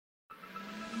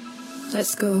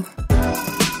Let's go.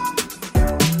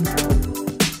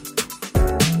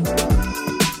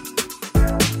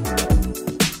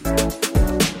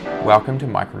 Welcome to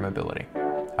Micromobility,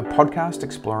 a podcast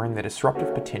exploring the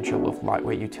disruptive potential of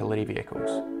lightweight utility vehicles.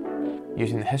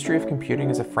 Using the history of computing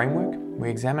as a framework, we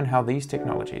examine how these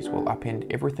technologies will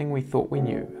upend everything we thought we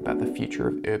knew about the future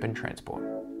of urban transport.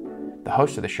 The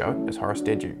host of the show is Horace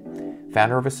Dediu,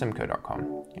 founder of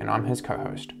Asimco.com, and I'm his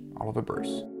co-host, Oliver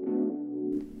Bruce.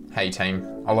 Hey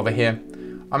team, Oliver here.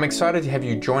 I'm excited to have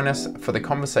you join us for the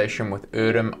conversation with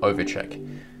Erdem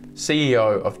Overchik,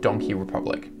 CEO of Donkey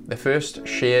Republic, the first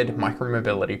shared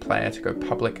micromobility player to go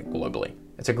public globally.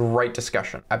 It's a great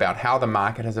discussion about how the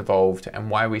market has evolved and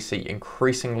why we see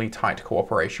increasingly tight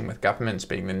cooperation with governments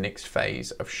being the next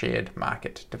phase of shared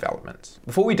market developments.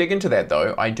 Before we dig into that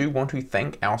though, I do want to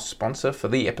thank our sponsor for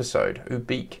the episode,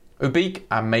 Ubiq. Ubiq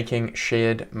are making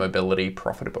shared mobility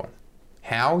profitable.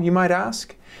 How, you might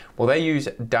ask? Well, they use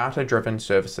data-driven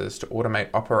services to automate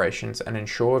operations and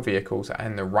ensure vehicles are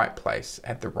in the right place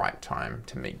at the right time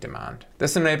to meet demand.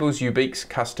 This enables Ubiq's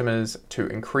customers to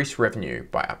increase revenue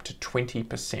by up to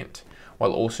 20%,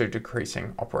 while also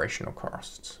decreasing operational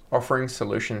costs. Offering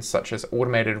solutions such as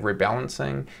automated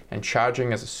rebalancing and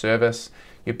charging as a service,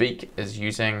 Ubiq is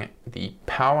using the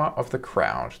power of the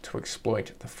crowd to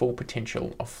exploit the full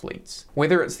potential of fleets.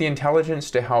 Whether it's the intelligence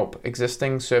to help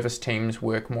existing service teams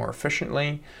work more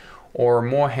efficiently, or a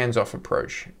more hands-off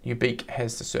approach, Ubiq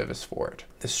has the service for it.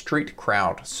 The Street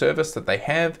Crowd service that they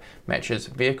have matches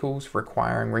vehicles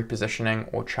requiring repositioning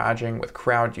or charging with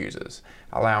crowd users,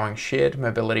 allowing shared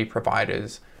mobility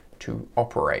providers to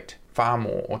operate far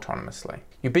more autonomously.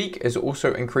 Ubiq is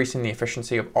also increasing the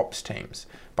efficiency of ops teams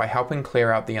by helping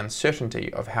clear out the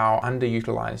uncertainty of how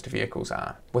underutilized vehicles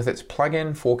are. With its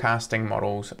plug-in forecasting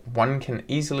models, one can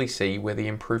easily see where the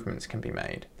improvements can be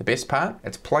made. The best part?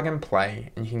 It's plug and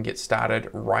play and you can get started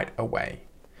right away.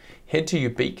 Head to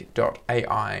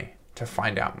ubiq.ai to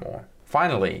find out more.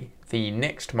 Finally, the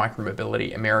next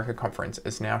Micromobility America conference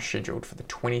is now scheduled for the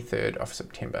 23rd of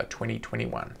September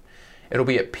 2021. It'll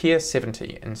be at Pier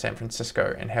 70 in San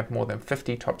Francisco and have more than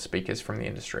 50 top speakers from the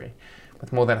industry,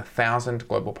 with more than 1,000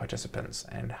 global participants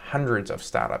and hundreds of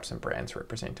startups and brands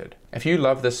represented. If you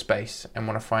love this space and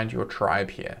want to find your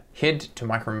tribe here, head to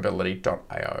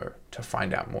micromobility.io to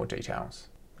find out more details.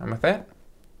 And with that,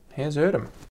 here's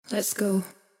Erdem. Let's go.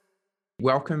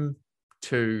 Welcome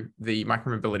to the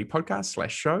Micromobility podcast /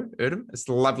 show, Erdem. It's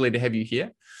lovely to have you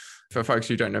here. For folks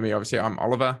who don't know me, obviously I'm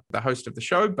Oliver, the host of the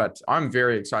show, but I'm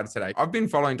very excited today. I've been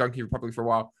following Donkey Republic for a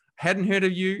while. Hadn't heard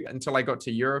of you until I got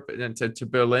to Europe and to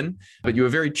Berlin, but you were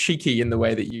very cheeky in the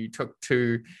way that you took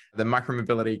to the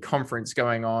micromobility conference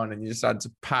going on and you decided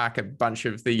to park a bunch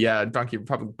of the Donkey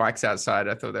Republic bikes outside.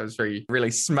 I thought that was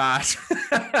really smart.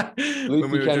 Least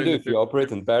we can do if you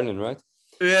operate in Berlin, right?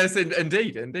 Yes,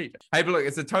 indeed. Hey, but look,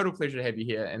 it's a total pleasure to have you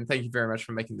here, and thank you very much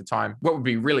for making the time. What would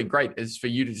be really great is for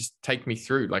you to just take me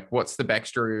through, like, what's the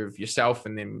backstory of yourself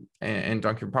and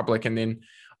Donkey Republic, and then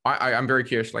I'm very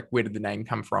curious, like, where did the name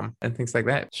come from and things like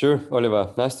that. Sure,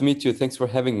 Oliver. Nice to meet you. Thanks for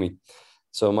having me.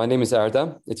 So my name is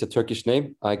Erdem. It's a Turkish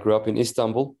name. I grew up in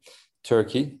Istanbul,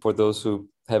 Turkey. For those who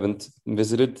haven't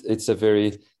visited, it's a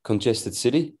very congested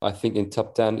city. I think in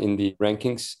top 10 in the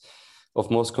rankings of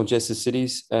most congested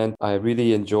cities. And I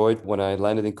really enjoyed when I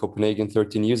landed in Copenhagen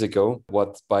 13 years ago,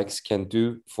 what bikes can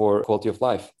do for quality of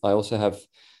life. I also have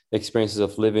experiences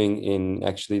of living in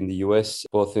the US,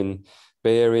 both in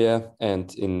Bay Area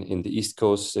and in the East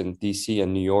Coast, in DC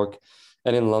and New York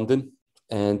and in London.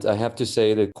 And I have to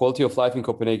say the quality of life in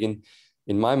Copenhagen,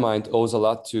 in my mind, owes a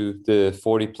lot to the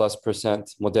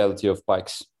 40+% modality of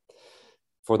bikes.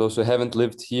 For those who haven't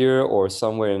lived here or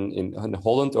somewhere in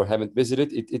Holland or haven't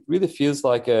visited, it really feels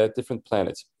like a different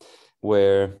planet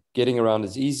where getting around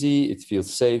is easy, it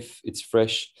feels safe, it's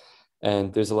fresh,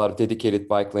 and there's a lot of dedicated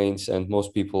bike lanes and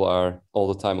most people are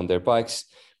all the time on their bikes.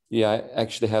 Yeah, I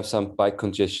actually have some bike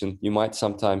congestion. You might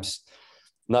sometimes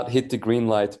not hit the green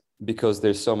light because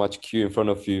there's so much queue in front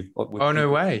of you. Oh, no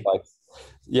way. Bikes.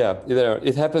 Yeah,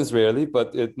 it happens rarely,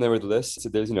 but nevertheless,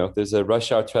 there's a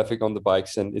rush hour traffic on the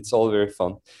bikes and it's all very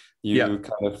fun. You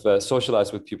kind of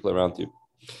socialize with people around you.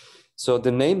 So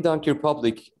the name Donkey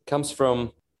Republic comes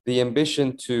from the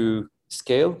ambition to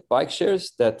scale bike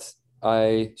shares that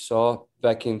I saw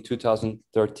back in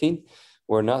 2013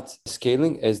 were not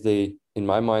scaling as they, in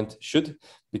my mind, should,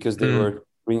 because they were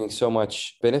bringing so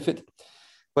much benefit.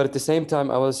 But at the same time,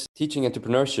 I was teaching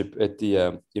entrepreneurship at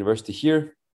the university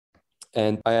here.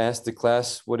 And I asked the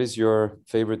class, what is your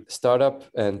favorite startup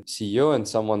and CEO? And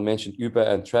someone mentioned Uber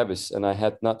and Travis. And I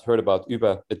had not heard about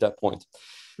Uber at that point.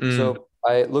 So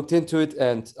I looked into it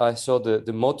and I saw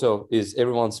the motto is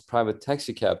everyone's private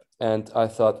taxi cab. And I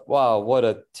thought, wow, what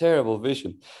a terrible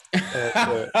vision.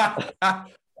 I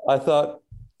thought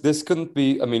this couldn't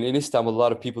be, I mean, in Istanbul, a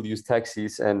lot of people use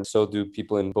taxis and so do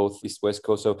people in both East West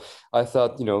Coast. So I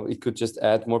thought, it could just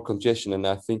add more congestion. And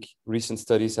I think recent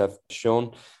studies have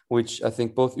shown, which I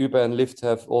think both Uber and Lyft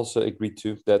have also agreed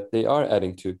to, that they are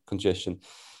adding to congestion.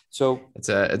 So it's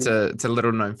a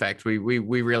little known fact. We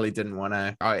really didn't want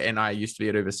to, and I used to be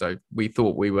at Uber, so we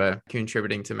thought we were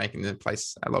contributing to making the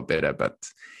place a lot better, but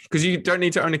because you don't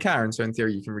need to own a car, and so in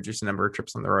theory you can reduce the number of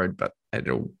trips on the road, but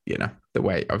it'll, the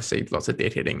way, obviously lots of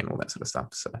deadheading and all that sort of stuff.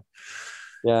 So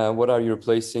yeah, what are you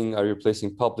replacing? Are you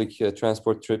replacing public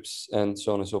transport trips and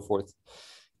so on and so forth?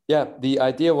 Yeah, the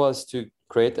idea was to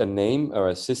create a name or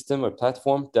a system or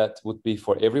platform that would be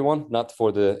for everyone, not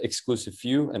for the exclusive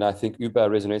few. And I think Uber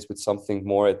resonates with something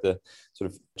more at the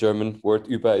sort of German word.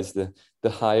 Uber is the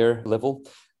higher level.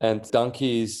 And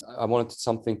Donkey is, I wanted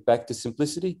something back to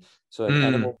simplicity. So an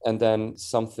animal, and then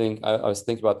something, I was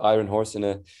thinking about Iron Horse,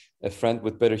 and a friend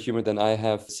with better humor than I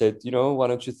have said, why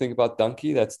don't you think about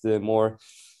Donkey? That's the more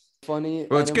funny.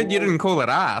 Well, it's good you didn't call it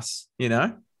ass,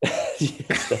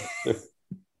 Yes, that's true.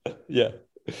 Yeah.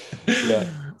 Yeah.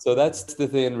 So that's the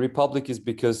thing. And Republic is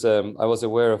because I was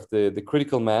aware of the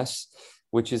critical mass,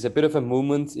 which is a bit of a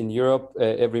movement in Europe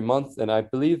every month. And I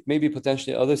believe maybe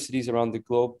potentially other cities around the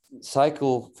globe,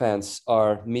 cycle fans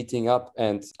are meeting up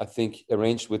and I think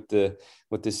arranged with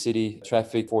the city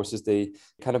traffic forces. They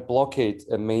kind of blockade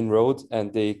a main road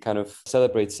and they kind of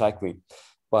celebrate cycling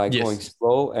by going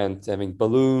slow and having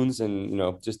balloons and,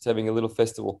 just having a little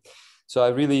festival. So I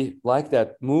really like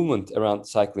that movement around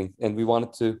cycling, and we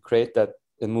wanted to create that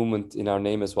movement in our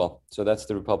name as well. So that's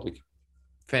the Republic.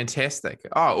 Fantastic.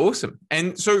 Oh, awesome.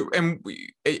 And so,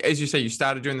 as you say, you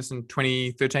started doing this in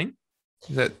 2013?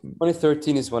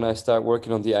 2013 is when I started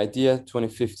working on the idea.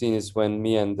 2015 is when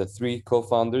me and the 3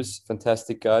 co-founders,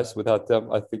 fantastic guys, without them,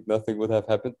 I think nothing would have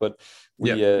happened, but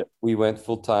we went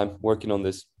full time working on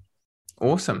this.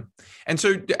 Awesome. And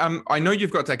so I know you've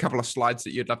got a couple of slides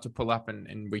that you'd love to pull up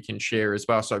and we can share as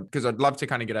well. So, because I'd love to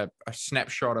kind of get a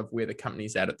snapshot of where the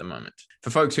company's at the moment.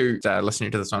 For folks who are listening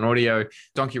to this on audio,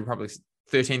 Donkey Republic's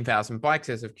 13,000 bikes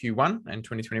as of Q1 in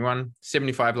 2021,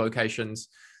 75 locations,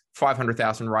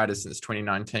 500,000 riders since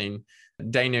 2019,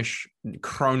 Danish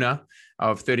krona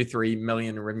of 33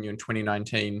 million in revenue in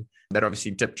 2019. That obviously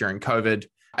dipped during COVID.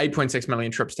 8.6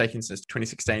 million trips taken since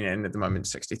 2016, and at the moment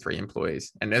 63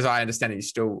 employees. And as I understand it, you're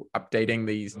still updating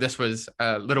these. This was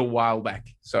a little while back,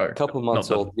 so a couple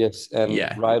months old, yes. And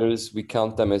riders, we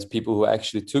count them as people who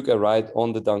actually took a ride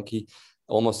on the Donkey,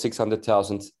 almost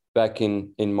 600,000 back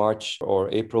in March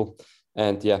or April.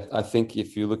 And I think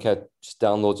if you look at just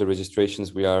downloads or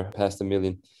registrations, we are past 1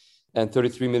 million. And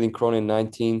 33 million krona in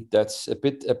 19, that's a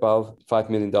bit above $5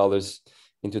 million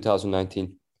in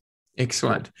 2019.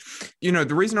 Excellent.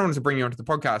 The reason I wanted to bring you onto the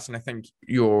podcast, and I think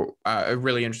you're a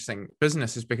really interesting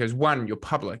business, is because one, you're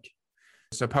public.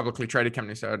 So publicly traded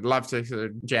company. So I'd love to sort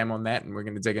of jam on that, and we're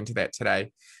going to dig into that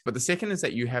today. But the second is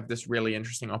that you have this really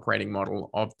interesting operating model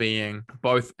of being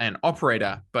both an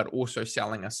operator, but also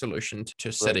selling a solution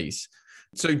to cities.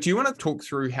 So do you want to talk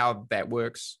through how that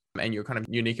works and your kind of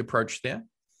unique approach there?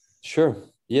 Sure.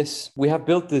 Yes. We have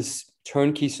built this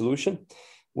turnkey solution,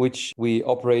 which we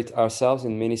operate ourselves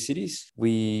in many cities.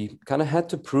 We kind of had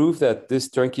to prove that this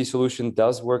turnkey solution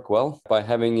does work well by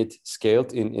having it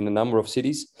scaled in a number of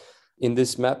cities. In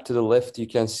this map to the left, you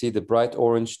can see the bright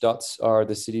orange dots are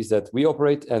the cities that we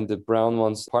operate, and the brown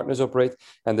ones partners operate.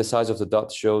 And the size of the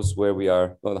dot shows where we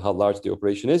are, how large the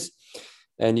operation is.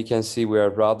 And you can see we are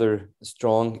rather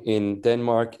strong in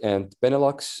Denmark and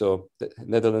Benelux, so the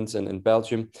Netherlands and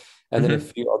Belgium. And then a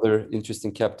few other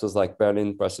interesting capitals like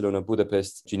Berlin, Barcelona,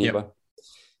 Budapest, Geneva. Yep.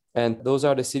 And those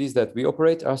are the cities that we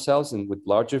operate ourselves in with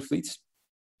larger fleets.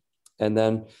 And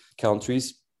then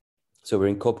countries. So we're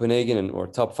in Copenhagen or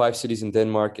top 5 cities in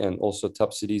Denmark and also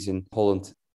top cities in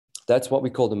Holland. That's what we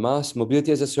call the MaaS,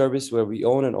 Mobility as a Service, where we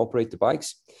own and operate the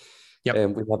bikes. Yep.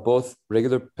 And we have both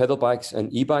regular pedal bikes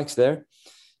and e-bikes there.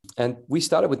 And we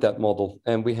started with that model,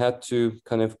 and we had to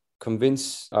kind of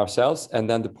convince ourselves and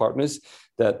then the partners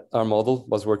that our model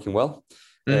was working well.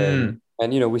 And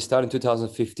we started in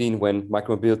 2015 when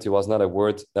micromobility was not a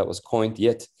word that was coined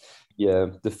yet.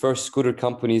 The first scooter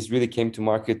companies really came to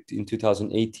market in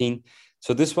 2018.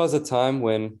 So this was a time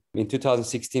when in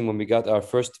 2016, when we got our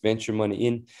first venture money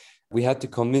in, we had to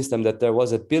convince them that there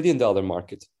was $1 billion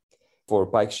market for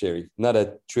bike sharing, not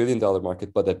 $1 trillion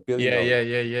market, but $1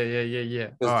 billion. Yeah.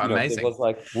 Oh, amazing. It was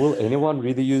like, will anyone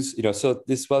really use, so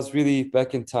this was really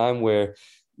back in time where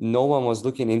no one was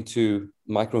looking into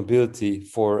micromobility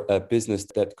for a business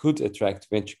that could attract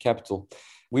venture capital.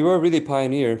 We were really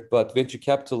pioneer, but venture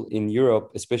capital in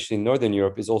Europe, especially in Northern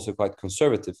Europe, is also quite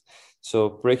conservative. So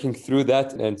breaking through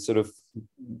that and sort of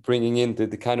bringing in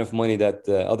the kind of money that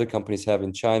other companies have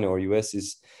in China or US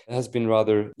has been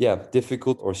rather,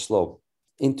 difficult or slow.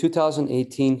 In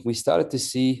 2018, we started to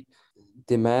see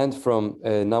demand from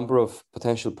a number of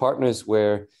potential partners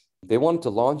where they wanted to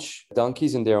launch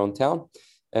donkeys in their own town.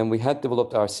 And we had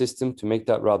developed our system to make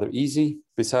that rather easy.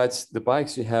 Besides the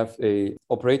bikes, we have a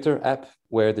operator app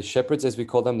where the shepherds, as we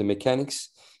call them, the mechanics,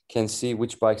 can see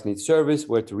which bikes need service,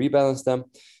 where to rebalance them.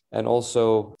 And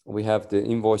also we have the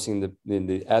invoicing in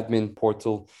the admin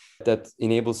portal that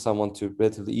enables someone to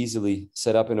relatively easily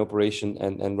set up an operation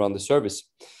and run the service.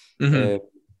 Mm-hmm.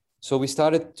 So we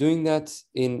started doing that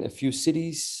in a few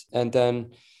cities, and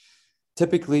then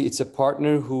typically it's a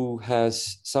partner who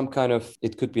has some kind of,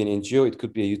 it could be an NGO, it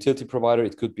could be a utility provider,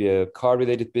 it could be a car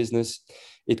related business,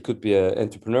 it could be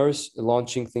entrepreneurs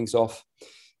launching things off.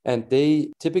 And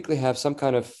they typically have some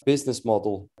kind of business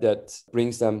model that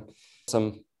brings them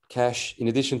some cash in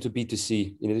addition to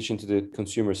B2C, in addition to the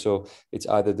consumer. So it's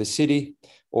either the city,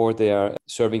 or they are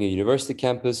serving a university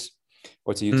campus,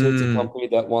 or it's a utility company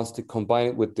that wants to combine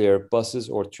it with their buses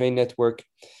or train network.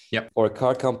 Yep. Or a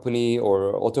car company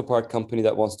or auto part company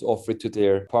that wants to offer it to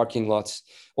their parking lots,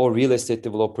 or real estate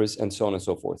developers, and so on and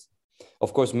so forth.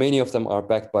 Of course, many of them are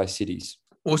backed by cities.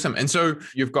 Awesome. And so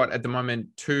you've got at the moment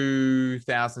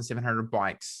 2,700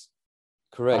 bikes.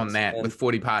 Correct. On that, and with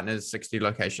 40 partners, 60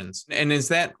 locations. And is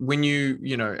that when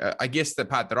I guess the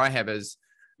part that I have is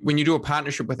when you do a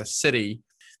partnership with a city,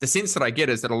 the sense that I get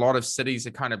is that a lot of cities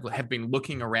are kind of have been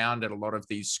looking around at a lot of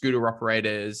these scooter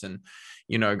operators and,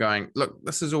 going, look,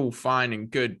 this is all fine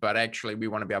and good, but actually we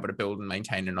want to be able to build and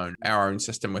maintain and our own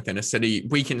system within a city.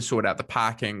 We can sort out the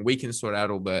parking. We can sort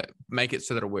out make it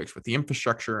so that it works with the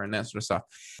infrastructure and that sort of stuff.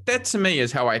 That to me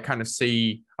is how I kind of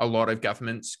see a lot of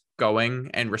governments going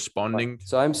and responding.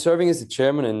 So I'm serving as the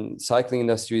chairman in Cycling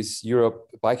Industries Europe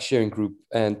bike sharing group,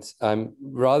 and I'm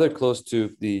rather close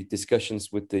to the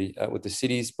discussions with the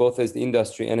cities, both as the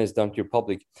industry and as Donkey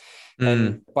Republic.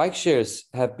 And bike shares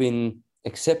have been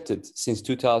accepted since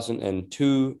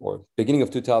 2002 or beginning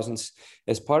of 2000s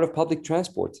as part of public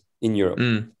transport in Europe.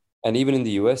 And even in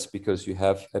the US, because you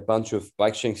have a bunch of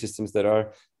bike sharing systems that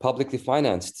are publicly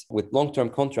financed with long-term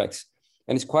contracts.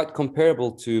 And it's quite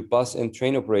comparable to bus and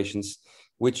train operations,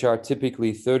 which are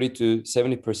typically 30 to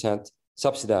 70%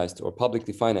 subsidized or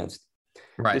publicly financed.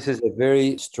 Right. This is a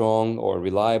very strong or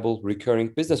reliable recurring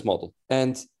business model.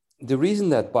 And the reason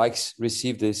that bikes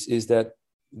receive this is that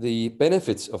the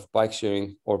benefits of bike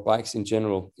sharing or bikes in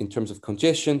general, in terms of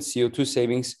congestion, CO2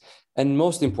 savings, and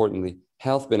most importantly,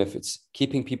 health benefits,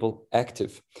 keeping people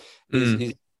active,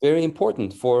 is very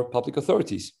important for public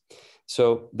authorities.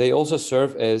 So they also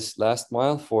serve as last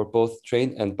mile for both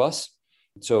train and bus.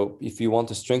 So if you want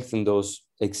to strengthen those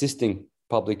existing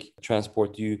public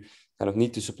transport, you kind of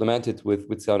need to supplement it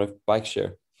with sort of bike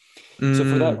share. So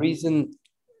for that reason,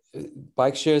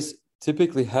 bike shares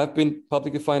typically have been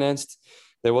publicly financed.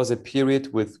 There was a period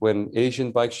when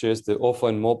Asian bike shares, the Ofo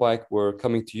and Mobike, were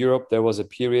coming to Europe. There was a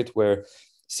period where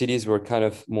cities were kind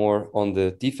of more on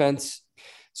the defense.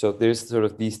 So there's sort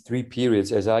of these three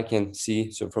periods, as I can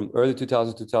see. So from early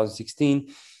 2000 to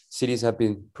 2016, cities have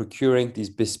been procuring these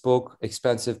bespoke,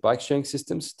 expensive bike sharing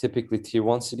systems, typically tier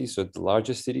one cities, so the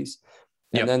largest cities.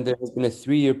 And then there has been a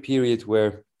 3-year period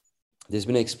where there's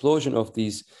been an explosion of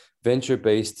these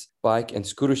venture-based bike and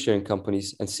scooter sharing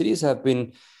companies. And cities have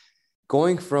been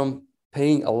going from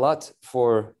paying a lot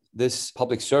for this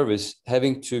public service,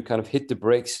 having to kind of hit the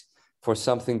brakes for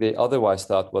something they otherwise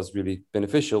thought was really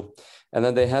beneficial. And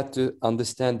then they had to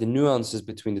understand the nuances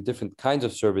between the different kinds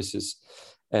of services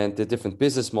and the different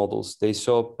business models. They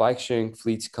saw bike sharing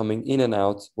fleets coming in and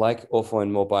out, like Ofo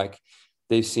and Mobike.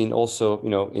 They've seen also,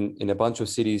 in a bunch of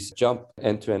cities,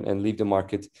 enter and leave the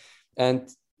market. And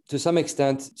to some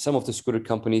extent, some of the scooter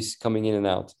companies coming in and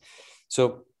out.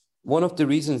 So one of the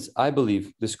reasons I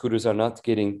believe the scooters are not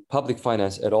getting public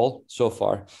finance at all so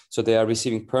far. So they are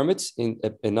receiving permits in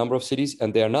a number of cities,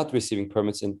 and they are not receiving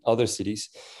permits in other cities.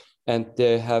 And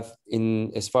they have,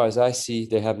 as far as I see,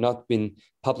 they have not been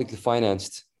publicly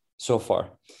financed so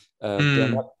far. They are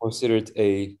not considered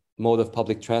a mode of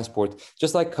public transport,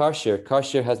 just like car share. Car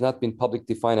share has not been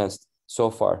publicly financed so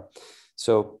far.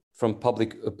 So from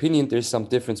public opinion, there's some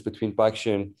difference between bike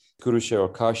share and scooter share or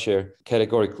car share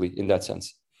categorically in that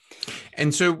sense.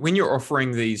 And so when you're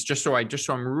offering these, just so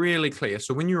I'm really clear,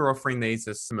 so when you're offering these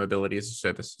as mobility as a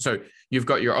service, so you've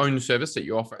got your own service that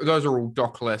you offer. Those are all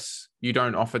dockless. You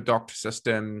don't offer docked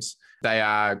systems. They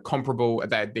are comparable. Are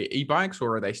they e-bikes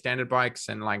or are they standard bikes?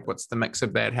 And like, what's the mix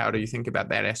of that? How do you think about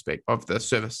that aspect of the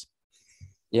service?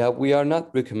 Yeah, we are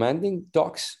not recommending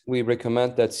docks. We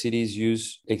recommend that cities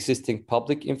use existing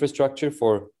public infrastructure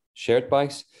for shared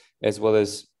bikes as well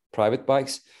as private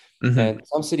bikes. Mm-hmm. And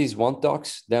some cities want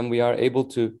docks, then we are able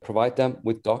to provide them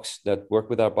with docks that work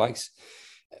with our bikes.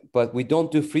 But we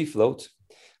don't do free float,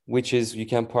 which is you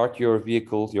can park your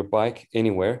vehicle, your bike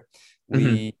anywhere.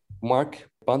 We mark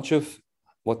a bunch of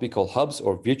what we call hubs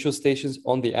or virtual stations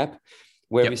on the app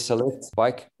where we select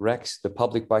bike racks, the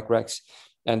public bike racks,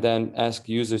 and then ask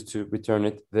users to return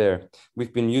it there.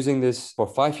 We've been using this for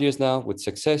 5 years now with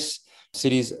success.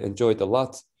 Cities enjoy it a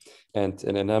lot. And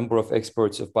a number of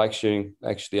experts of bike sharing,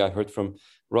 actually, I heard from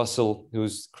Russell,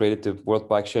 who's created the World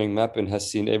Bike Sharing Map and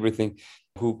has seen everything,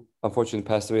 who unfortunately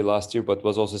passed away last year, but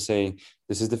was also saying,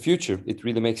 this is the future. It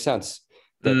really makes sense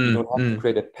that you don't have to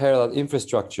create a parallel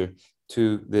infrastructure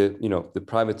to the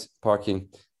private parking,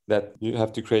 that you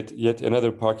have to create yet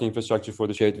another parking infrastructure for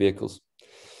the shared vehicles.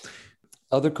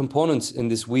 Other components in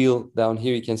this wheel down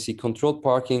here, you can see controlled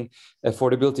parking,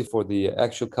 affordability for the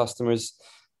actual customers.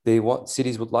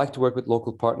 Cities would like to work with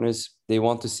local partners. They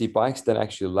want to see bikes that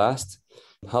actually last.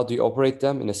 How do you operate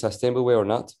them in a sustainable way or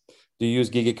not? Do you use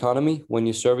gig economy when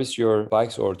you service your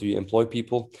bikes, or do you employ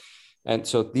people? And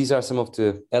so these are some of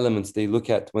the elements they look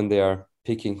at when they are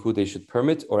picking who they should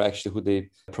permit or actually who they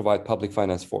provide public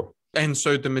finance for. And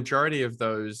so the majority of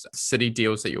those city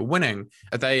deals that you're winning,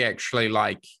 are they actually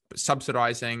like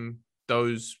subsidizing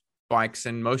those bikes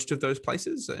in most of those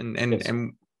places?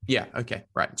 And yeah, okay,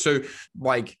 right. So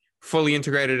like fully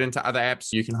integrated into other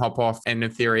apps, you can hop off and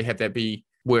in theory have that be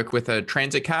work with a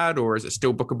transit card, or is it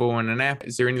still bookable in an app?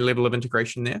 Is there any level of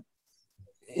integration there?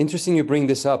 Interesting you bring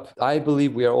this up. I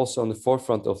believe we are also on the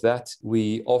forefront of that.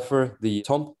 We offer the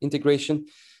TOMP integration,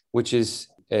 which is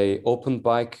an open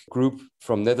bike group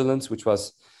from Netherlands, which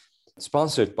was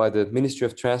sponsored by the Ministry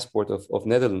of Transport of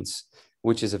Netherlands,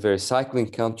 which is a very cycling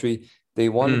country. They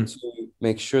wanted to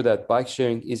make sure that bike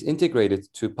sharing is integrated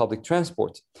to public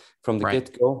transport from the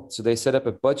get-go. So they set up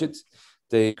a budget.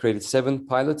 They created 7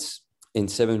 pilots in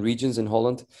 7 regions in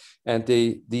Holland. And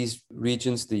these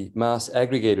regions, the mass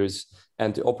aggregators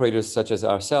and the operators such as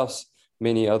ourselves,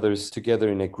 many others together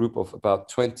in a group of about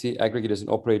 20 aggregators and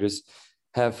operators,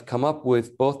 have come up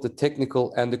with both the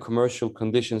technical and the commercial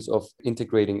conditions of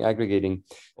integrating, aggregating,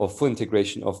 or full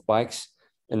integration of bikes.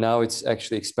 And now it's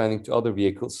actually expanding to other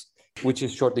vehicles, which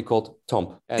is shortly called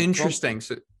TOMP. And interesting. TOMP,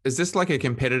 so is this like a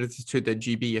competitor to the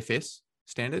GBFS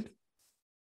standard?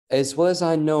 As well as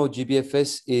I know,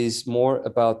 GBFS is more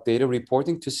about data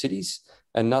reporting to cities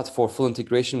and not for full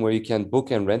integration where you can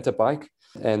book and rent a bike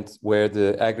and where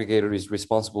the aggregator is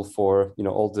responsible for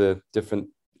all the different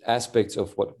aspects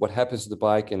of what happens to the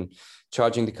bike and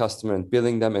charging the customer and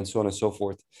billing them and so on and so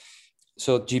forth.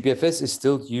 So GBFS is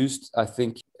still used, I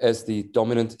think, as the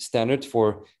dominant standard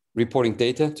for reporting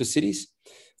data to cities,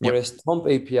 whereas TOMP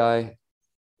API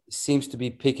seems to be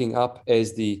picking up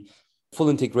as the full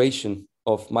integration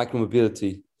of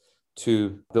micromobility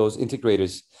to those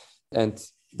integrators. And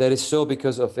that is so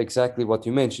because of exactly what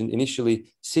you mentioned.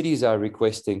 Initially, cities are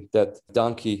requesting that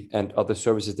Donkey and other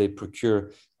services they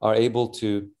procure are able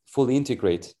to fully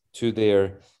integrate to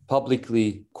their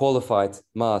publicly qualified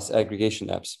mass aggregation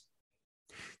apps.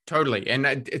 Totally. And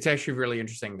it's actually really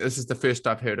interesting. This is the first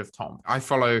I've heard of TOMP. I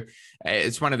follow,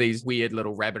 it's one of these weird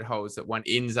little rabbit holes that one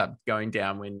ends up going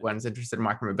down when one's interested in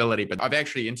micromobility. But I've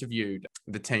actually interviewed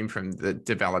the team from the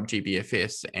developed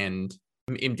GBFS and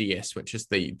MDS, which is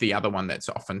the other one that's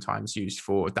oftentimes used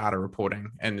for data reporting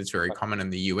and is very common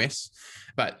in the US.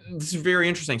 But this is very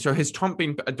interesting. So has TOMP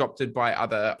been adopted by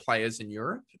other players in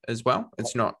Europe as well?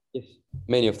 It's not. Yes,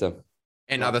 many of them.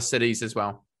 And other cities as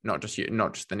well, not just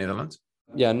the Netherlands.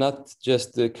 Yeah, not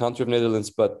just the country of Netherlands,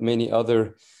 but many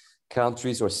other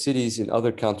countries or cities in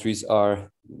other countries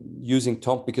are using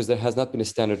TOMP because there has not been a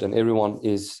standard and everyone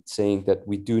is saying that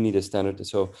we do need a standard.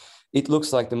 So it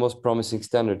looks like the most promising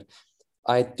standard.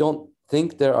 I don't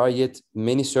think there are yet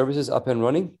many services up and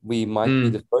running. We might be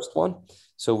the first one.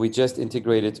 So we just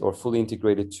integrated or fully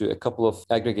integrated to a couple of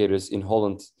aggregators in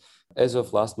Holland as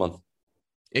of last month.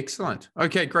 Excellent.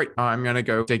 Okay, great. I'm going to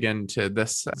go dig into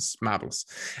this. It's marvelous.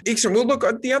 Excellent. Well,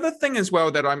 look, the other thing as well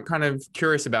that I'm kind of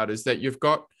curious about is that you've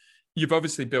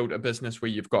obviously built a business where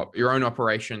you've got your own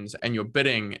operations and you're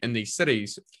bidding in these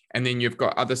cities. And then you've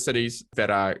got other cities that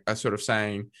are sort of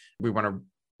saying, we want to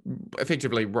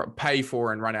effectively pay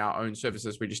for and run our own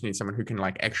services. We just need someone who can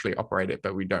like actually operate it,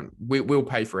 but we'll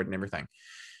pay for it and everything.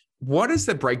 What is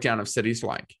the breakdown of cities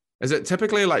like? Is it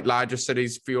typically like larger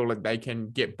cities feel like they can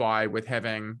get by with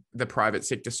having the private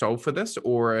sector solve for this,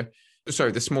 or so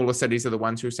the smaller cities are the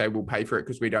ones who say we'll pay for it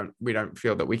because we don't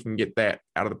feel that we can get that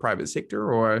out of the private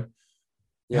sector, or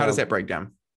how does that break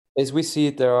down? As we see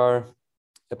it, there are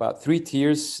about three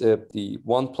tiers. The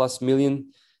 1+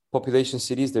 million population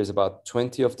cities, there's about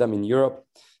 20 of them in Europe.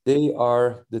 They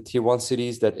are the tier 1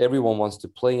 cities that everyone wants to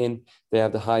play in. They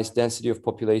have the highest density of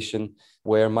population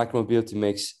where micromobility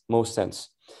makes most sense.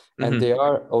 And they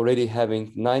are already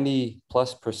having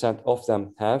 90+% of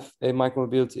them have a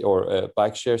micromobility or a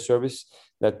bike share service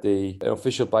an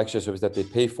official bike share service that they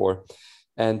pay for.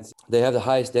 And they have the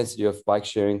highest density of bike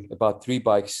sharing, about 3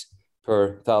 bikes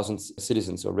per 1,000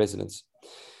 citizens or residents.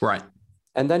 Right.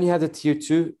 And then you have the tier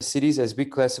 2 cities, as we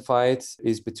classify it,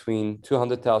 is between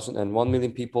 200,000 and 1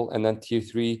 million people. And then tier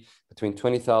 3, between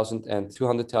 20,000 and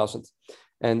 200,000.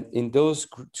 And in those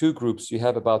two groups, you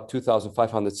have about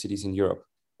 2,500 cities in Europe.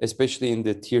 Especially in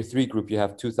the tier 3 group, you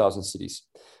have 2,000 cities.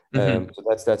 So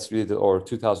that's really or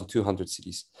 2,200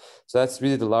 cities. So that's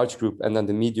really the large group. And then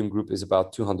the medium group is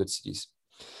about 200 cities.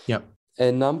 Yep.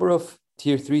 A number of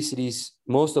tier 3 cities,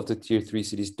 most of the tier 3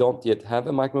 cities don't yet have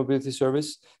a micromobility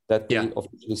service that they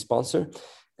officially sponsor.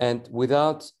 And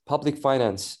without public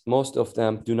finance, most of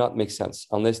them do not make sense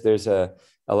unless there's a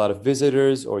lot of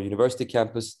visitors or university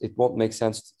campus. It won't make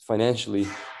sense financially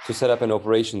to set up an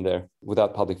operation there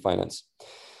without public finance.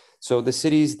 So the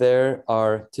cities there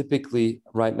are typically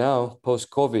right now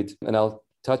post-COVID, and I'll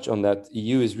touch on that.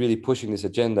 EU is really pushing this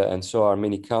agenda, and so are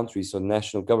many countries, so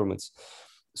national governments.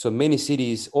 So many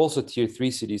cities, also tier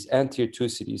 3 cities and tier 2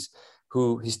 cities,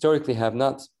 who historically have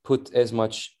not put as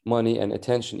much money and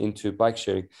attention into bike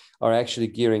sharing, are actually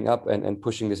gearing up and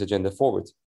pushing this agenda forward.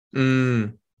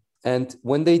 And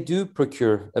when they do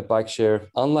procure a bike share,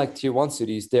 unlike tier 1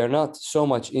 cities, they are not so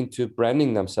much into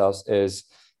branding themselves as,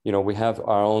 we have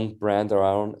our own brand or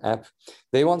our own app.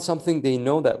 They want something they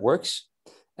know that works,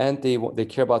 and they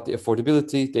care about the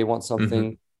affordability. They want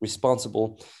something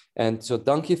responsible. And so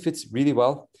Dunki fits really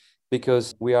well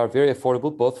because we are very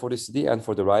affordable, both for the city and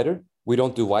for the rider. We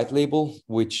don't do white label,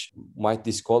 which might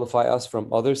disqualify us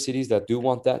from other cities that do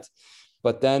want that.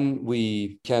 But then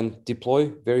we can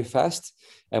deploy very fast,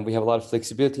 and we have a lot of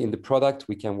flexibility in the product.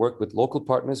 We can work with local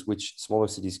partners, which smaller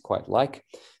cities quite like.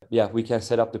 Yeah, we can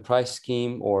set up the price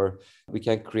scheme, or we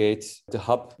can create the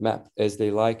hub map as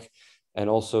they like. And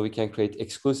also we can create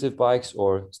exclusive bikes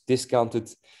or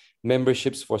discounted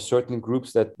memberships for certain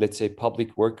groups that, let's say,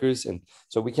 public workers. And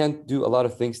so we can do a lot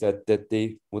of things that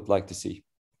they would like to see.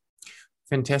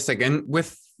 Fantastic. And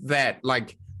with that,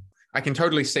 I can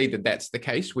totally see that that's the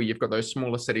case where you've got those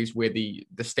smaller cities where the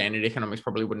standard economics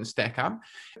probably wouldn't stack up.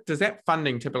 Does that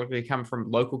funding typically come from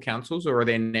local councils, or are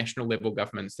there national level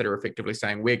governments that are effectively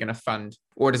saying we're going to fund,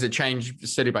 or does it change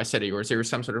city by city, or is there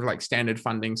some sort of standard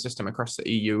funding system across the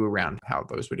EU around how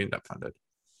those would end up funded?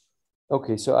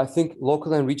 Okay, so I think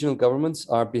local and regional governments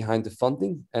are behind the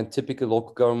funding, and typically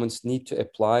local governments need to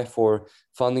apply for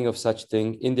funding of such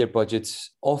thing in their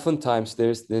budgets. Oftentimes,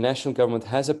 the national government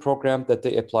has a program that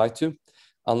they apply to,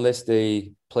 unless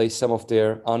they place some of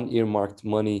their unearmarked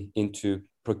money into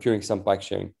procuring some bike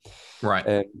sharing.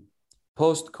 Right.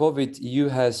 Post-COVID, EU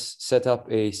has set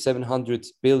up a 700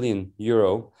 billion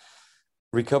euro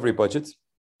recovery budget.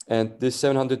 And this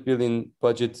 700 billion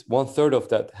budget, 1/3 of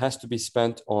that has to be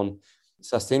spent on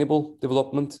sustainable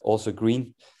development, also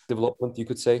green development, you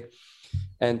could say.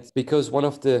 And because one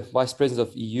of the vice presidents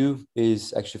of EU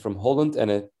is actually from Holland and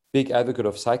a big advocate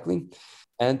of cycling,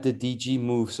 and the DG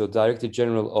Move, so Director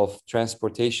General of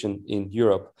Transportation in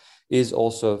Europe, is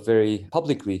also very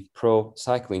publicly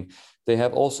pro-cycling. They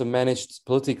have also managed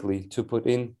politically to put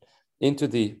into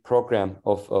the program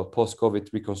of post-COVID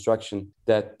reconstruction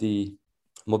that the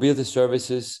mobility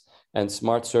services and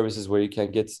smart services where you can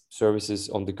get services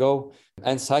on the go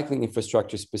and cycling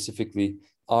infrastructure specifically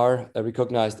are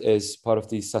recognized as part of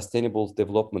these sustainable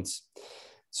developments.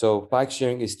 So bike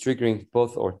sharing is triggering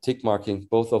both or tick marking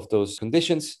both of those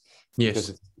conditions. Yes. Because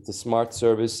it's a smart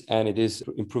service and it is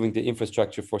improving the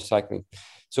infrastructure for cycling.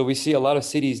 So we see a lot of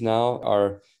cities now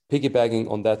are piggybacking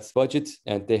on that budget,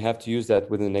 and they have to use that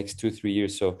within the next 2-3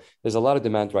 years. So there's a lot of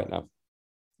demand right now.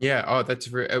 Yeah. Oh, that's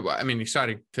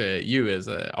exciting for you as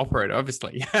an operator,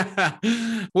 obviously.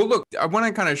 Well, look, I want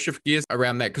to kind of shift gears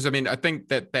around that because I think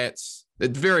it's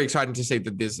very exciting to see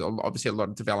that there's obviously a lot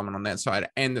of development on that side,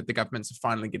 and that the governments are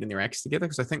finally getting their acts together.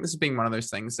 Because I think this has been one of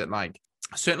those things that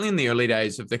certainly in the early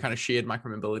days of the kind of shared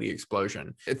micromobility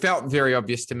explosion, it felt very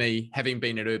obvious to me, having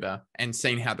been at Uber and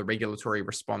seen how the regulatory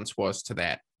response was to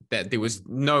that, that there was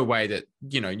no way that,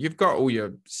 you've got all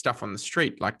your stuff on the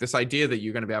street. Like this idea that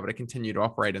you're going to be able to continue to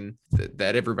operate and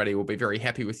that everybody will be very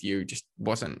happy with you just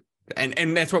wasn't.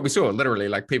 And that's what we saw, literally.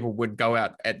 Like people would go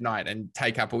out at night and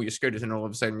take up all your scooters, and all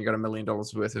of a sudden you got $1 million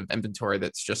worth of inventory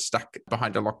that's just stuck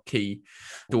behind a locked key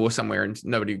door somewhere and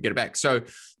nobody would get it back. So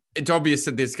it's obvious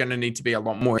that there's going to need to be a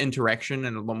lot more interaction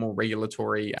and a lot more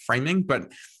regulatory framing, but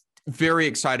very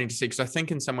exciting to see, because I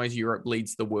think in some ways Europe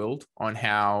leads the world on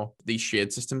how these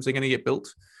shared systems are going to get built.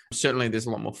 Certainly there's a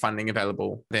lot more funding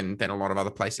available than a lot of other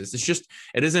places.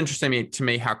 It is interesting to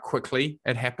me how quickly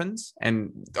it happens.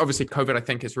 And obviously COVID, I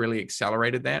think, has really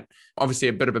accelerated that. Obviously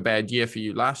a bit of a bad year for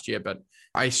you last year, but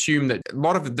I assume that a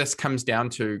lot of this comes down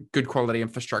to good quality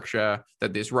infrastructure,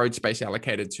 that there's road space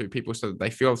allocated to people so that they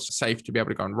feel safe to be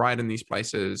able to go and ride in these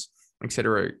places, et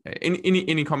cetera.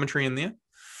 Any commentary in there?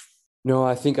 No,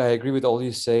 I think I agree with all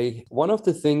you say. One of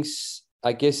the things,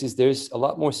 I guess, is there's a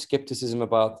lot more skepticism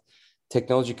about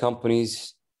technology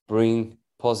companies bring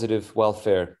positive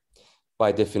welfare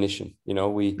by definition.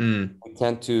 We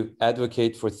tend to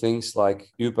advocate for things like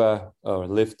Uber or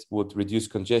Lyft would reduce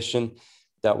congestion.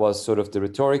 That was sort of the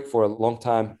rhetoric for a long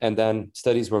time. And then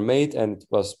studies were made and it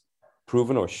was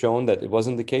proven or shown that it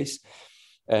wasn't the case.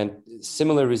 And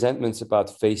similar resentments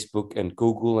about Facebook and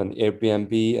Google and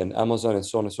Airbnb and Amazon and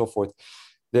so on and so forth.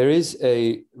 There is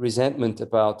a resentment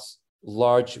about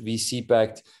large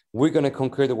VC-backed, we're going to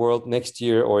conquer the world next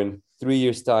year or in 3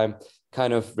 years' time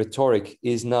kind of rhetoric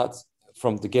is not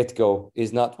from the get-go,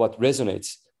 is not what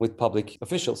resonates with public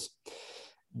officials.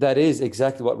 That is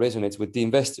exactly what resonates with the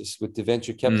investors, with the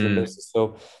venture capital investors.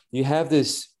 So you have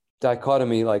this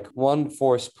dichotomy, like one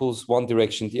force pulls one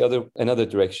direction, the other another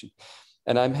direction.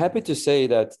 And I'm happy to say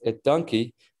that at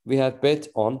Dunki, we have bet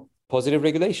on positive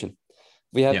regulation.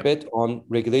 We have bet on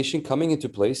regulation coming into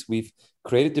place. We've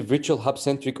created the virtual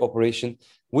hub-centric operation,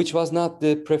 which was not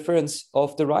the preference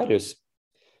of the riders.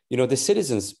 The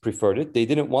citizens preferred it. They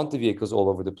didn't want the vehicles all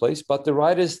over the place, but the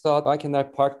riders thought, why can I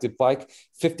park the bike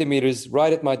 50 meters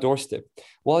right at my doorstep?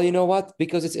 Well, you know what?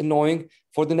 Because it's annoying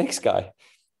for the next guy.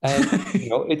 And,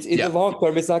 it's in the long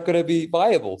term, it's not going to be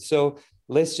viable. So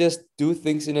let's just do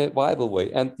things in a viable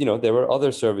way. And, there were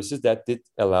other services that did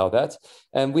allow that.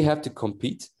 And we have to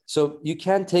compete. So you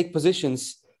can take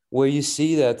positions where you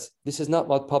see that this is not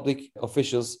what public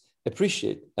officials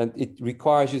appreciate. And it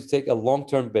requires you to take a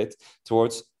long-term bet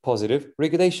towards positive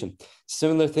regulation.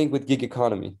 Similar thing with gig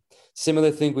economy.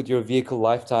 Similar thing with your vehicle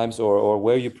lifetimes or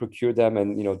where you procure them.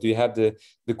 And, do you have the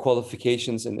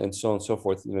qualifications and so on and so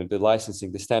forth, the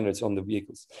licensing, the standards on the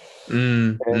vehicles.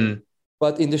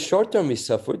 But in the short term, we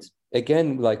suffered.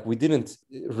 Again, like we didn't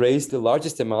raise the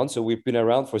largest amount. So we've been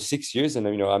around for 6 years. And,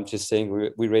 I'm just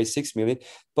saying we raised 6 million.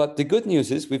 But the good news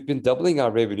is we've been doubling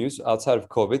our revenues outside of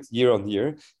COVID year on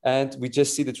year. And we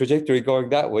just see the trajectory going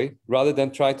that way rather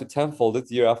than trying to tenfold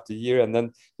it year after year and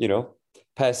then,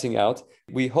 passing out.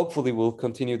 We hopefully will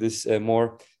continue this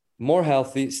more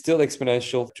healthy, still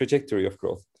exponential trajectory of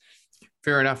growth.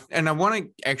 Fair enough. And I want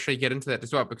to actually get into that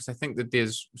as well, because I think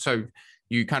that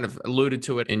you kind of alluded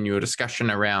to it in your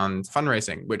discussion around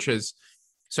fundraising, which is,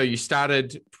 so you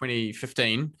started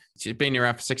 2015, so you've been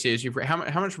around for 6 years. How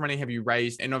much money have you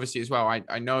raised? And obviously as well,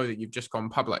 I know that you've just gone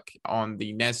public on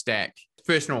the NASDAQ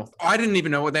First North. I didn't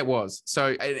even know what that was. So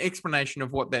an explanation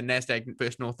of what the NASDAQ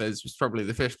First North is was probably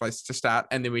the first place to start.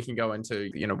 And then we can go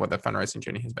into, what the fundraising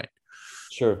journey has been.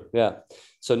 Sure. Yeah.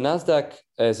 So NASDAQ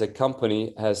as a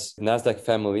company NASDAQ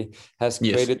family has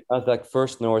created NASDAQ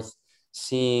First North,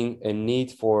 seeing a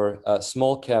need for a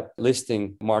small cap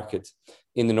listing market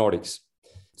in the Nordics.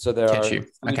 So there are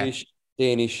Swedish,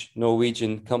 Danish,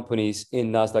 Norwegian companies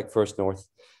in NASDAQ First North,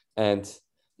 and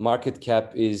market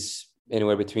cap is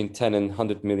anywhere between $10 and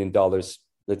 $100 million.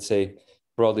 Let's say,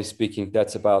 broadly speaking,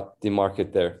 that's about the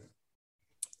market there.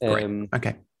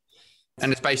 Okay.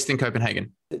 And it's based in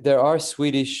Copenhagen. There are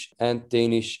Swedish and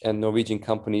Danish and Norwegian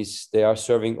companies. They are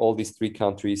serving all these three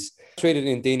countries, traded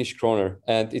in Danish kroner,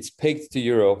 and it's pegged to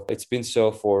euro. It's been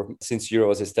so since euro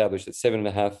was established at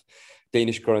 7.5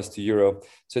 Danish kroners to euro.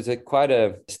 So it's quite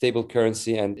a stable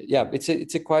currency. And yeah, it's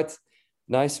a quite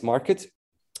nice market.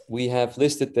 We have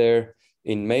listed there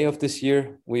in May of this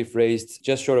year. We've raised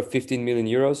just short of 15 million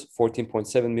euros,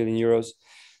 14.7 million euros.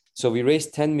 So we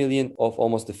raised 10 million of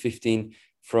almost the 15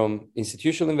 from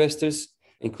institutional investors,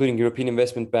 including European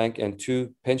Investment Bank and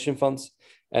 2 pension funds.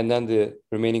 And then the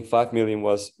remaining 5 million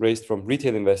was raised from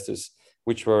retail investors,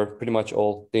 which were pretty much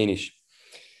all Danish.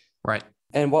 Right.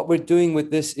 And what we're doing with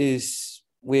this is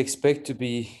We expect to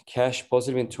be cash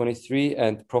positive in 23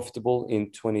 and profitable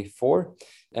in 24.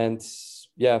 And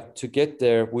yeah, to get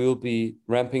there, we'll be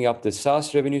ramping up the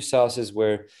SaaS revenue. SaaS is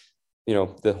where,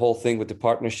 the whole thing with the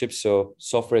partnerships, so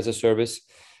software as a service.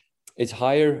 It's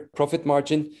higher profit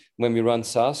margin when we run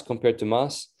SaaS compared to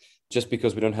MaaS, just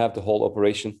because we don't have the whole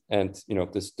operation, and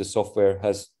the software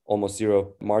has almost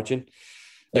zero margin.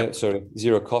 Yep.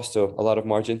 Zero cost, so a lot of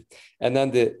margin. And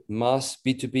then the MaaS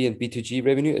B2B and B2G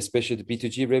revenue, especially the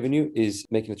B2G revenue, is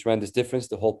making a tremendous difference.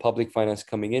 The whole public finance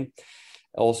coming in,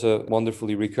 also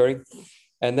wonderfully recurring.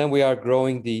 And then we are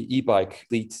growing the e-bike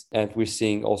fleet, and we're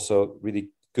seeing also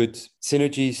really good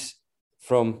synergies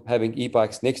from having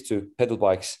e-bikes next to pedal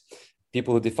bikes.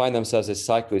 People who define themselves as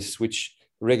cyclists switch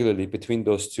regularly between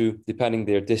those two, depending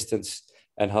their distance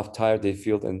and how tired they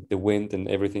feel and the wind and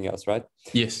everything else, right?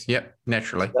 Yes, yep,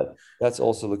 naturally. That's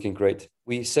also looking great.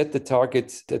 We set the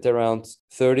target at around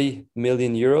 30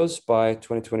 million euros by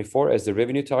 2024 as the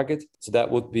revenue target. So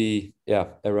that would be,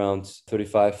 around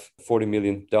 $35-40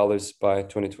 million by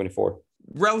 2024.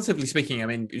 Relatively speaking, I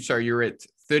mean, so you're at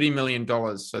 $30 million.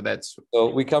 So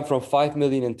we come from 5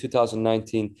 million in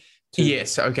 2019 to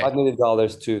 $5 million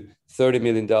to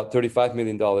 $35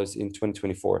 million in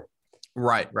 2024.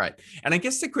 Right. And I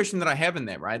guess the question that I have in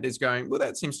that, right, is going, well,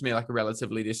 that seems to me like a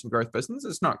relatively decent growth business.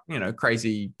 It's not,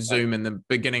 crazy Zoom in the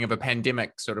beginning of a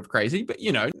pandemic sort of crazy, but,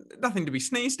 nothing to be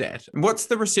sneezed at. What's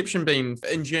the reception been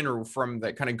in general from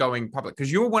that kind of going public?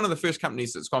 Because you're one of the first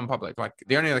companies that's gone public. Like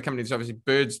the only other company is obviously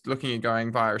Bird's looking at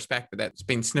going via a SPAC, but that's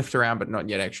been sniffed around, but not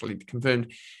yet actually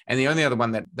confirmed. And the only other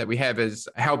one that we have is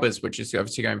Halbers, which is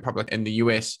obviously going public in the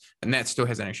US, and that still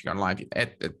hasn't actually gone live yet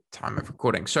at the time of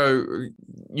recording. So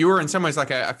you're in some ways like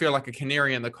I feel like a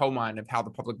canary in the coal mine of how the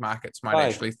public markets might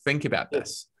actually think about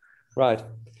this. Right.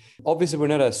 Obviously, we're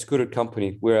not a scooter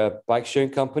company. We're a bike sharing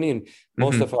company, and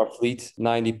most of our fleet,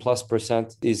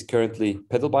 90+%, is currently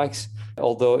pedal bikes,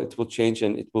 although it will change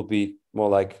and it will be more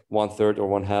like 1/3 or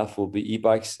 1/2 will be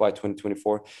e-bikes by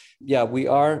 2024. Yeah, we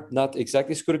are not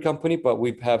exactly a scooter company, but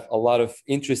we have a lot of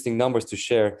interesting numbers to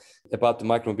share about the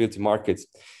micromobility market.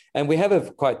 And we have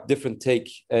a quite different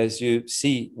take. As you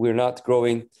see, we're not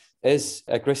growing as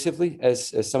aggressively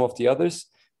as some of the others.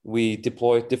 We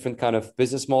deploy different kind of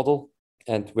business model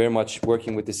and very much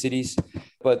working with the cities.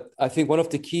 But I think one of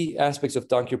the key aspects of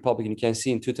Donkey Republic, and you can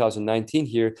see in 2019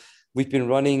 here, we've been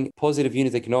running positive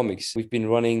unit economics. We've been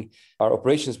running, our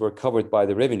operations were covered by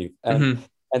the revenue.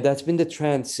 And that's been the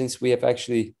trend since we have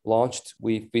actually launched.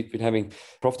 We've been having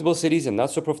profitable cities and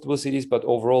not so profitable cities, but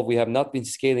overall, we have not been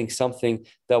scaling something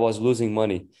that was losing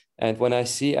money. And when I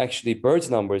see actually Bird's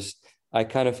numbers, I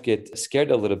kind of get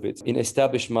scared a little bit. In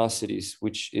established MaaS cities,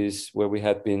 which is where we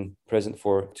had been present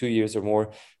for 2 years or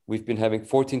more, we've been having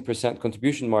 14%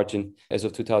 contribution margin as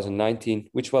of 2019,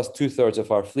 which was 2/3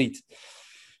 of our fleet.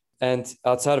 And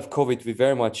outside of COVID, we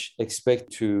very much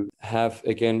expect to have,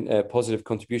 again, positive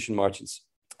contribution margins.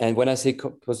 And when I say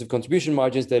positive contribution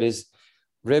margins, that is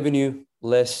revenue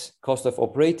less cost of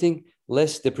operating,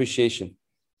 less depreciation.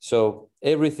 So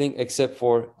everything except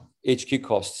for HQ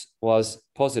costs was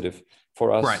positive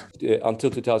for us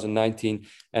until 2019.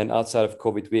 And outside of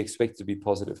COVID, we expect to be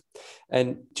positive. And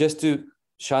just to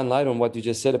shine light on what you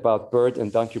just said about Bird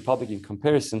and Donkey Republic in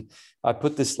comparison, I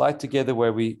put this slide together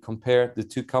where we compare the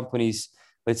two companies,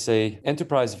 let's say,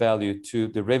 enterprise value to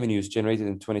the revenues generated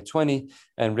in 2020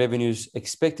 and revenues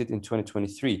expected in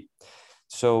 2023.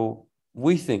 So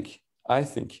I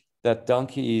think that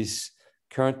Donkey is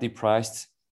currently priced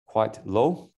quite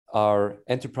low. Our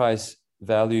enterprise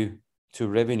value to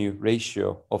revenue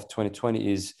ratio of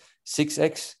 2020 is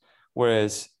 6x,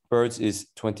 whereas Bird's is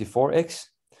 24x.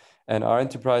 And our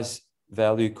enterprise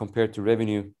value compared to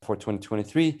revenue for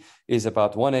 2023 is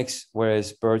about 1x,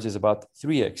 whereas Bird's is about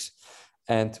 3x.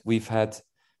 And we've had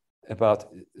about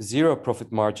zero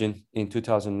profit margin in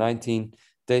 2019.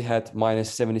 They had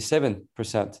minus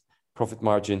 77% profit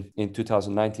margin in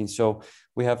 2019. So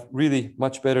we have really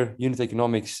much better unit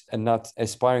economics and not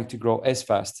aspiring to grow as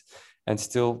fast and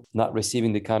still not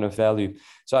receiving the kind of value.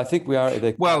 So I think we are at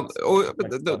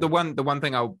the one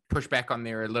thing I'll push back on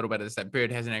there a little bit is that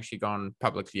Bird hasn't actually gone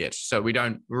public yet. So we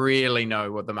don't really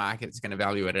know what the market's going to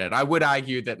value it at. I would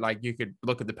argue that like you could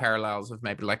look at the parallels of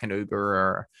maybe like an Uber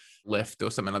or Lyft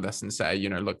or something like this and say,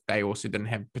 look, they also didn't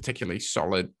have particularly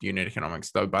solid unit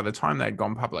economics, though by the time they'd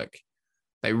gone public,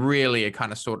 they really had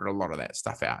kind of sorted a lot of that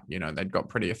stuff out. They'd got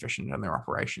pretty efficient in their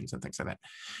operations and things like that.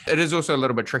 It is also a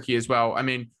little bit tricky as well. I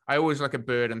mean, I always look at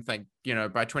Bird and think,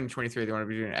 by 2023, they want to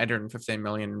be doing 815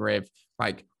 million in rev.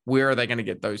 Like where are they going to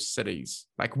get those cities?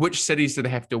 Like, which cities do they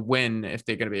have to win if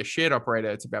they're going to be a shared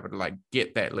operator to be able to like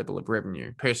get that level of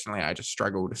revenue? Personally, I just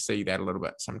struggle to see that a little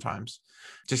bit sometimes,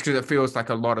 just because it feels like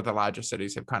a lot of the larger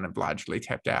cities have kind of largely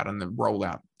tapped out, and the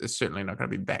rollout is certainly not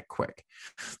going to be that quick.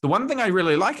 The one thing I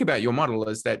really like about your model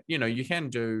is that, you know, you can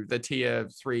do the tier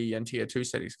 3 and tier 2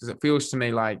 cities, because it feels to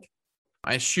me like,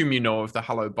 I assume you know of the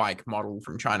Hello Bike model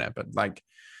from China, but like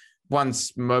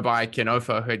once Mobike and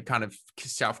Ofo had kind of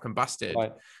self-combusted,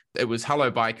 right, it was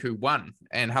Hello Bike who won,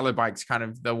 and Hello Bike's kind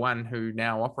of the one who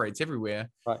now operates everywhere.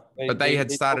 Right. But they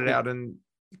had started out in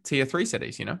tier 3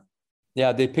 cities, you know?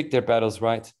 Yeah, they picked their battles,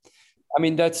 right? I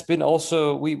mean, that's been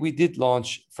also, we did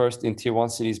launch first in tier 1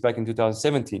 cities back in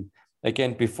 2017.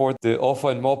 Again, before the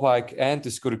Ofo and Mobike and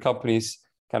the scooter companies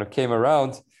kind of came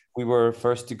around, we were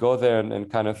first to go there,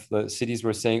 and kind of the cities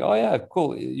were saying, oh yeah,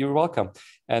 cool, you're welcome.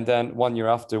 And then 1 year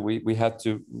after, we had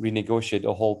to renegotiate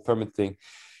a whole permit thing.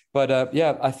 But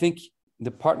yeah, I think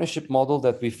the partnership model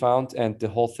that we found, and the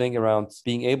whole thing around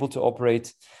being able to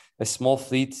operate a small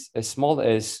fleet, as small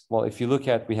as, well, if you look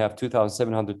at, we have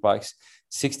 2,700 bikes,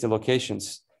 60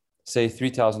 locations, say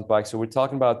 3,000 bikes. So we're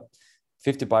talking about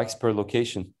 50 bikes per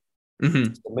location.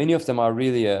 Mm-hmm. So many of them are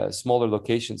really smaller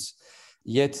locations.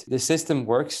 Yet the system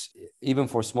works even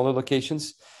for smaller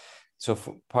locations. So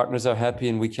partners are happy,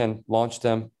 and we can launch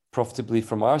them profitably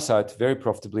from our side, very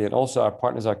profitably. And also our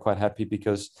partners are quite happy,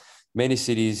 because many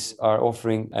cities are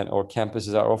offering, or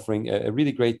campuses are offering, a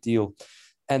really great deal.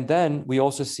 And then we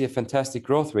also see a fantastic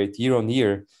growth rate year on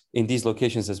year in these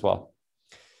locations as well.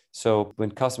 So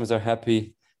when customers are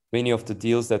happy, many of the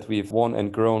deals that we've won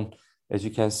and grown, as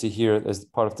you can see here, as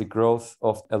part of the growth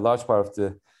of a large part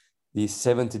of these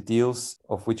 70 deals,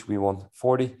 of which we won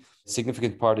 40.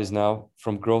 Significant part is now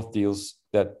from growth deals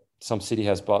that some city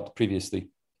has bought previously.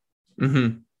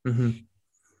 Mm-hmm. Mm-hmm.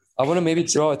 I want to maybe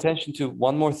draw attention to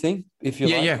one more thing, if you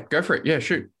like. Yeah, go for it. Yeah,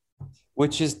 shoot.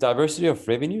 Which is diversity of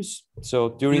revenues. So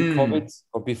during COVID,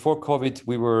 or before COVID,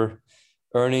 we were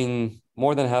earning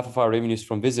more than half of our revenues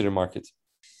from visitor market.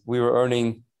 We were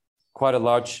earning quite a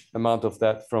large amount of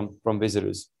that from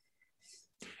visitors.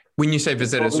 When you say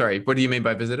visitors, sorry, what do you mean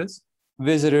by visitors?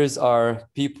 Visitors are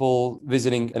people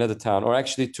visiting another town, or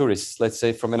actually tourists, let's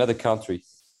say, from another country.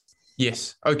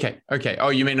 Yes. Okay. Oh,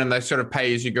 you mean on those sort of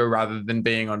pay as you go rather than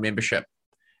being on membership?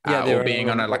 Or being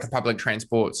on a public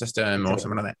transport system or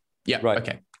something like that. Yeah. Right.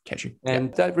 Okay. Catch you.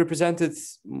 And that represented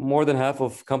more than half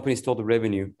of companies' total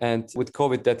revenue. And with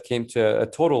COVID, that came to a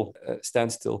total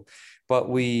standstill. But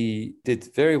we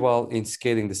did very well in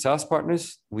scaling the SaaS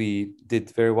partners. We did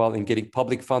very well in getting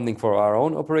public funding for our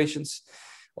own operations.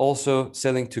 Also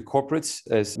selling to corporates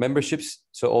as memberships.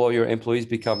 So all your employees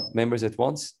become members at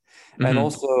once. Mm-hmm. And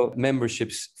also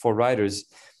memberships for riders.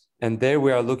 And there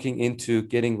we are looking into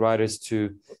getting riders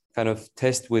to kind of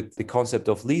test with the concept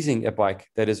of leasing a bike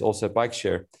that is also a bike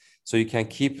share. So you can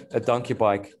keep a donkey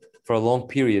bike for a long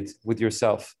period with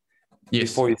yourself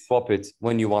before you swap it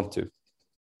when you want to.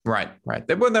 Right.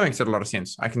 That makes a lot of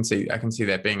sense. I can see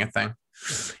that being a thing.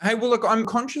 Hey, well, look, I'm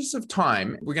conscious of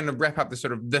time. We're going to wrap up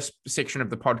this section of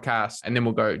the podcast, and then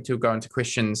we'll go into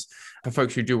questions for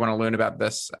folks who do want to learn about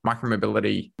this.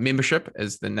 Micromobility membership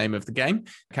is the name of the game.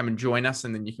 Come and join us,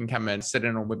 and then you can come and sit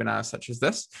in on webinars such as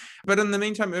this. But in the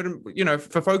meantime, you know,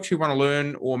 for folks who want to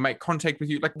learn or make contact with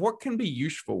you, like what can be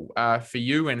useful for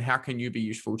you, and how can you be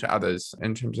useful to others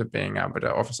in terms of being able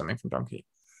to offer something from Donkey?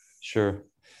 Sure.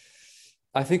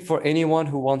 I think for anyone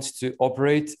who wants to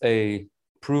operate a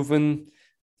proven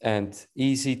and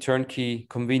easy, turnkey,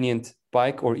 convenient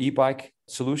bike or e-bike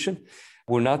solution,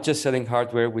 we're not just selling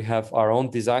hardware. We have our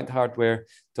own designed hardware,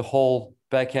 the whole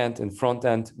back end and front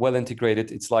end well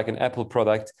integrated. It's like an Apple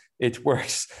product. It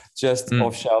works just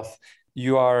off shelf.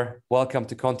 You are welcome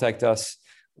to contact us,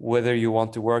 whether you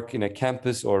want to work in a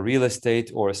campus or real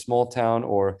estate or a small town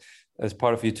or as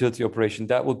part of a utility operation.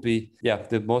 That would be,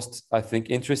 the most, I think,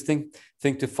 interesting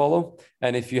thing to follow.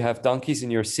 And if you have donkeys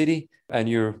in your city and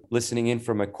you're listening in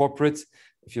from a corporate,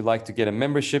 if you'd like to get a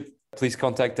membership, please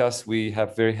contact us. We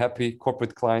have very happy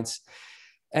corporate clients.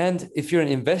 And if you're an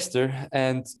investor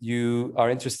and you are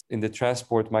interested in the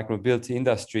transport micromobility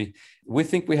industry, we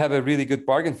think we have a really good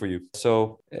bargain for you.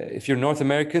 So if you're North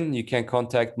American, you can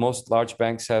contact most large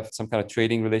banks, have some kind of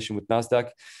trading relation with NASDAQ.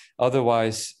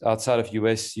 Otherwise, outside of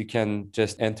US, you can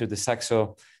just enter the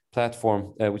Saxo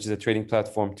platform, which is a trading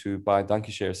platform to buy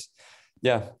donkey shares.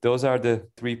 Yeah, those are the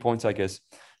 3 points, I guess.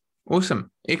 Awesome.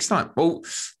 Excellent. Well,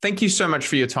 thank you so much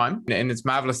for your time. And it's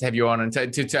marvelous to have you on and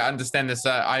to understand this.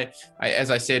 I,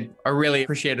 as I said, I really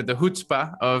appreciated the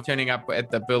chutzpah of turning up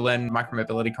at the Berlin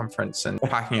Micromobility Conference and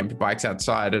parking up bikes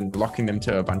outside and locking them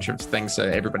to a bunch of things so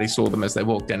everybody saw them as they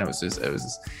walked in. It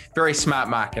was very smart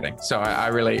marketing. So I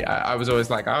was always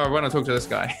like, oh, I want to talk to this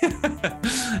guy.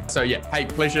 So yeah, hey,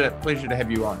 pleasure to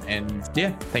have you on. And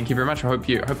yeah, thank you very much. I hope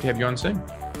to have you on soon.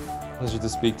 Pleasure to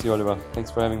speak to you, Oliver. Thanks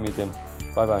for having me again.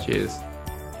 Bye-bye. Cheers.